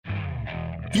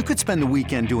You could spend the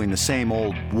weekend doing the same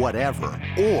old whatever,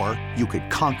 or you could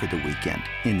conquer the weekend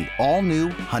in the all-new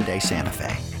Hyundai Santa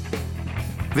Fe.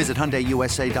 Visit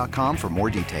HyundaiUSA.com for more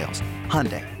details.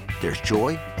 Hyundai, there's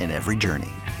joy in every journey.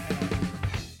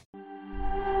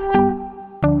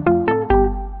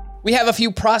 We have a few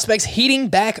prospects heating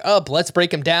back up. Let's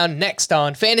break them down next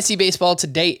on Fantasy Baseball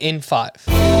Today in 5.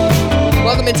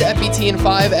 Welcome into FBT in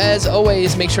 5. As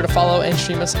always, make sure to follow and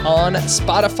stream us on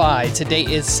Spotify. Today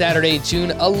is Saturday, June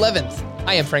 11th.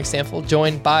 I am Frank Stanfield,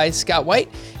 joined by Scott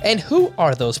White. And who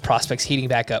are those prospects heating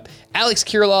back up? Alex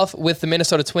Kirilloff with the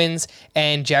Minnesota Twins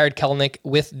and Jared Kelenic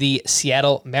with the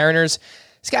Seattle Mariners.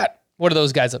 Scott, what are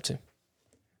those guys up to?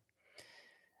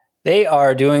 They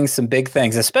are doing some big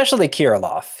things, especially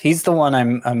Kirilloff. He's the one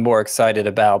I'm more excited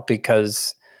about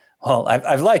because, well,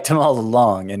 I've liked him all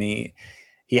along, and he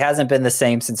hasn't been the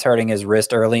same since hurting his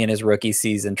wrist early in his rookie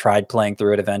season. Tried playing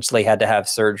through it, eventually had to have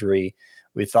surgery.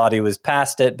 We thought he was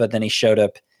past it, but then he showed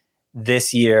up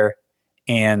this year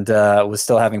and was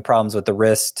still having problems with the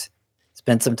wrist.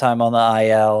 Spent some time on the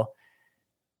IL.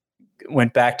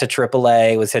 Went back to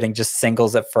AAA, was hitting just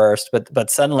singles at first, but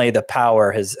suddenly the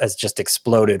power has just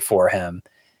exploded for him.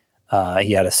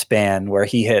 He had a span where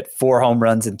he hit 4 home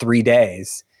runs in 3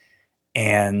 days,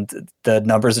 and the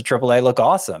numbers at AAA look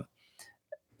awesome.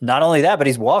 Not only that, but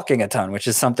he's walking a ton, which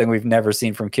is something we've never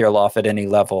seen from Kirilloff at any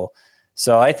level.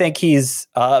 So I think he's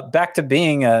back to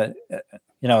being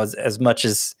as much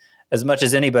as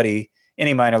anybody,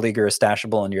 any minor leaguer is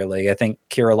stashable in your league. I think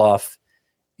Kirilloff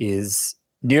is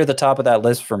near the top of that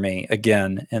list for me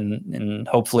again, and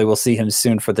hopefully we'll see him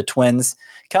soon for the Twins.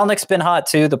 Kelenic's been hot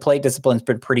too. The plate discipline's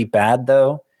been pretty bad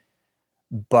though,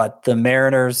 but the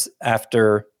Mariners,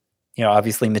 after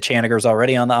obviously Mechaniger's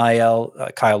already on the IL,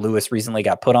 Kyle Lewis recently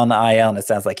got put on the IL, and it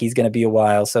sounds like he's going to be a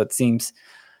while. So it seems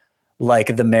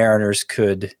like the Mariners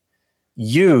could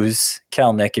use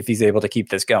Kelenic if he's able to keep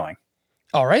this going.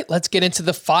 All right, let's get into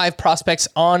the 5 prospects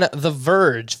on the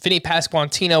verge. Vinny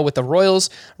Pasquantino with the Royals,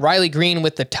 Riley Green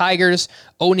with the Tigers,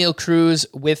 O'Neal Cruz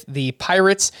with the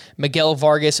Pirates, Miguel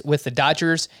Vargas with the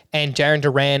Dodgers, and Jarren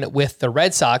Duran with the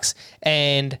Red Sox.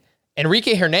 And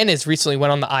Enrique Hernandez recently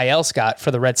went on the IL, Scott,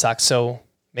 for the Red Sox, so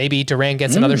maybe Duran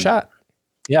gets another shot.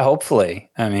 Yeah, hopefully.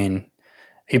 I mean,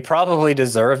 he probably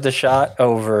deserved the shot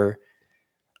over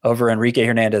Enrique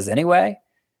Hernandez anyway.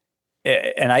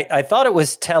 And I thought it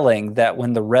was telling that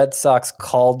when the Red Sox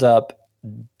called up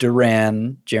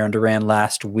Jarren Duran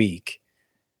last week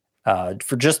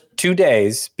for just 2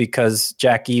 days because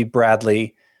Jackie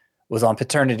Bradley was on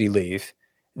paternity leave,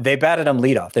 they batted him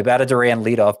leadoff. They batted Duran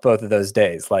leadoff both of those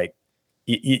days. Like,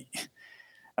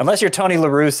 unless you're Tony La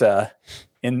Russa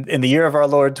in the year of our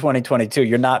Lord 2022,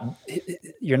 you're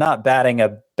not batting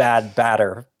a bad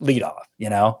batter leadoff.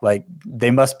 Like, they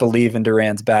must believe in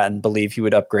Duran's bat and believe he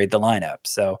would upgrade the lineup.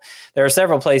 So there are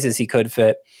several places he could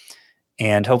fit,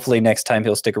 and hopefully next time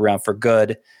he'll stick around for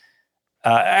good.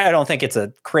 I don't think it's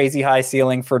a crazy high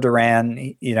ceiling for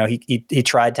Duran. He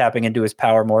tried tapping into his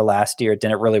power more last year. It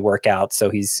didn't really work out. So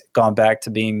he's gone back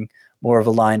to being more of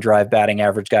a line drive batting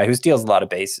average guy who steals a lot of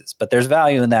bases, but there's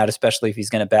value in that, especially if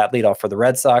he's going to bat leadoff for the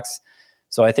Red Sox.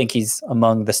 So I think he's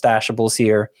among the stashables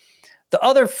here. The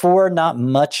other 4, not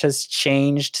much has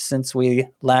changed since we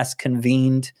last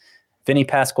convened. Vinny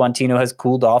Pasquantino has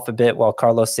cooled off a bit while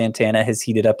Carlos Santana has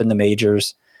heated up in the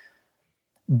majors.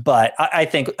 But I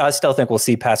still think we'll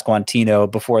see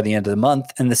Pasquantino before the end of the month.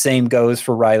 And the same goes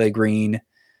for Riley Green.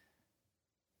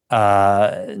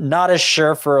 Not as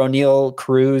sure for O'Neal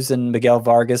Cruz and Miguel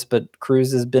Vargas, but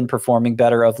Cruz has been performing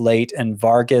better of late. And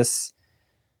Vargas,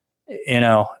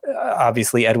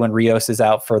 obviously Edwin Rios is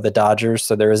out for the Dodgers,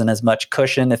 so there isn't as much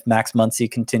cushion if Max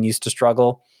Muncy continues to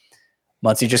struggle.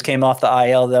 Muncy just came off the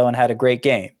IL, though, and had a great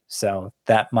game, so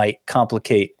that might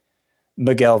complicate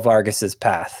Miguel Vargas's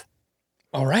path.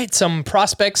 All right, some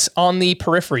prospects on the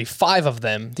periphery, 5 of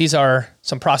them. These are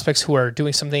some prospects who are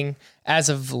doing something as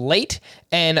of late.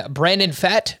 And Brandon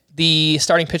Pfaadt, the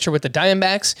starting pitcher with the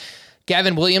Diamondbacks.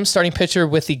 Gavin Williams, starting pitcher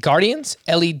with the Guardians.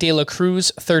 Ellie De La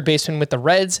Cruz, third baseman with the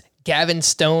Reds. Gavin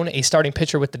Stone, a starting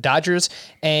pitcher with the Dodgers.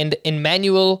 And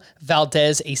Emmanuel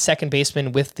Valdez, a second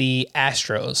baseman with the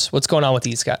Astros. What's going on with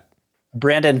these, Scott?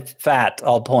 Brandon Pfaadt,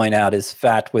 I'll point out, is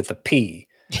fat with a P.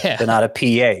 Yeah. But not a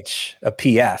PH, a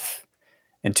PF.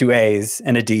 And 2 A's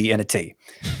and a D and a T.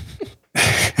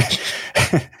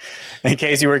 In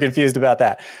case you were confused about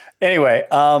that. Anyway,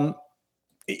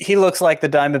 he looks like the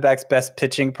Diamondbacks' best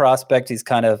pitching prospect. He's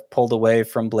kind of pulled away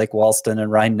from Blake Walston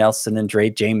and Ryan Nelson and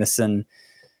Dre Jameson.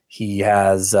 He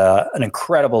has an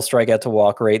incredible strikeout to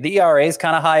walk rate. The ERA is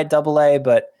kind of high at AA,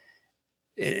 but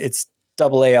it's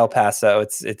AA El Paso.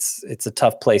 It's a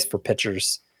tough place for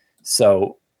pitchers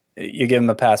So you give him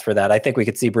a pass for that. I think we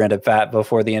could see Brandon Pfaadt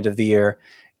before the end of the year.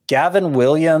 Gavin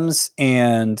Williams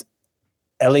and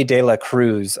Elly De La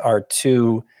Cruz are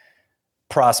two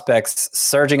prospects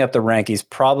surging up the rank. He's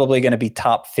probably going to be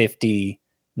top 50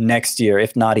 next year,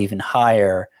 if not even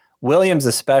higher. Williams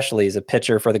especially is a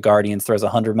pitcher for the Guardians, throws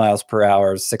 100 miles per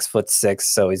hour, 6'6",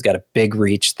 so he's got a big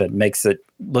reach that makes it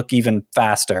look even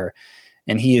faster.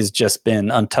 And he has just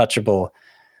been untouchable.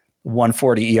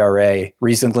 1.40 ERA,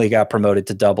 recently got promoted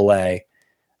to AA,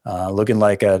 looking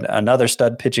like another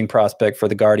stud pitching prospect for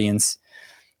the Guardians.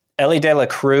 Elly De La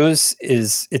Cruz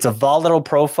it's a volatile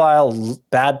profile,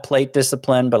 bad plate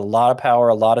discipline, but a lot of power,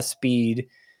 a lot of speed.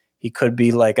 He could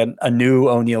be like a new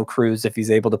O'Neill Cruz if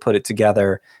he's able to put it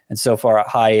together. And so far at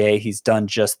high A, he's done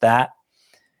just that.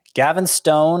 Gavin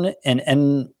Stone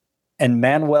and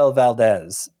Manuel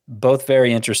Valdez, both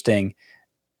very interesting.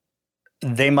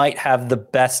 They might have the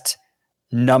best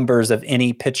numbers of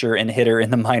any pitcher and hitter in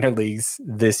the minor leagues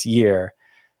this year.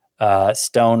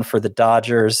 Stone for the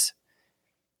Dodgers.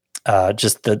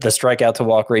 Just the strikeout to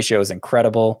walk ratio is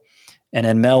incredible. And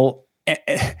then Manuel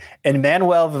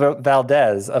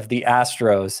Valdez of the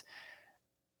Astros,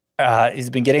 he's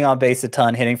been getting on base a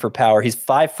ton, hitting for power. He's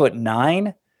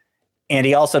 5'9", and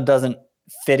he also doesn't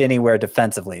fit anywhere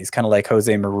defensively. He's kind of like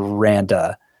Jose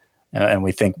Miranda. And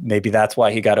we think maybe that's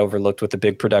why he got overlooked with the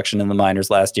big production in the minors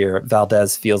last year.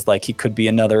 Valdez feels like he could be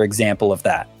another example of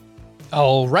that.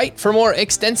 All right. For more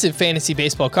extensive fantasy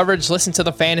baseball coverage, listen to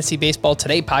the Fantasy Baseball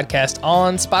Today podcast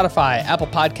on Spotify, Apple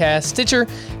Podcasts, Stitcher,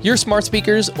 your smart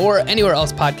speakers, or anywhere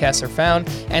else podcasts are found.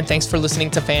 And thanks for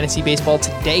listening to Fantasy Baseball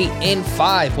Today in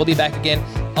 5. We'll be back again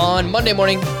on Monday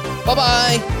morning.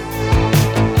 Bye-bye.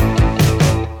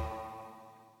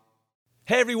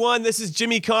 Hey everyone, this is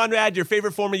Jimmy Conrad, your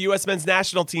favorite former U.S. men's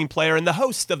national team player and the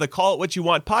host of the Call It What You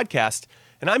Want podcast.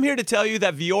 And I'm here to tell you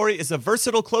that Vuori is a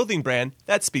versatile clothing brand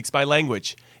that speaks my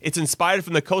language. It's inspired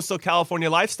from the coastal California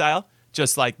lifestyle,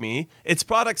 just like me. Its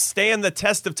products stand the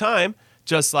test of time,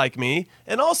 just like me.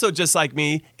 And also just like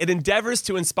me, it endeavors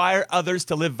to inspire others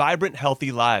to live vibrant,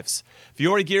 healthy lives.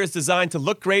 Vuori gear is designed to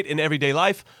look great in everyday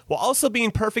life while also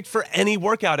being perfect for any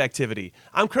workout activity.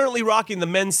 I'm currently rocking the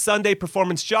men's Sunday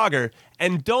Performance Jogger,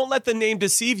 and don't let the name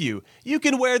deceive you. You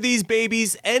can wear these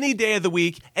babies any day of the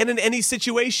week and in any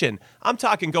situation. I'm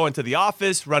talking going to the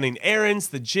office, running errands,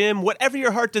 the gym, whatever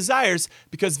your heart desires,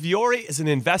 because Vuori is an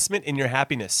investment in your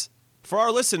happiness. For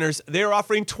our listeners, they are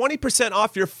offering 20%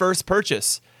 off your first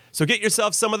purchase. So get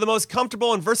yourself some of the most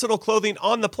comfortable and versatile clothing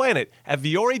on the planet at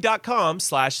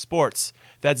vuori.com/sports.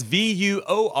 That's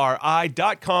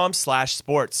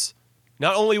VUORI.com/sports.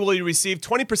 Not only will you receive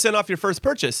 20% off your first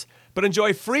purchase, but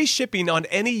enjoy free shipping on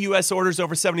any U.S. orders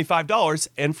over $75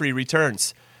 and free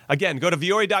returns. Again, go to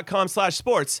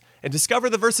vuori.com/sports and discover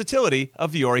the versatility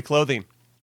of Vuori clothing.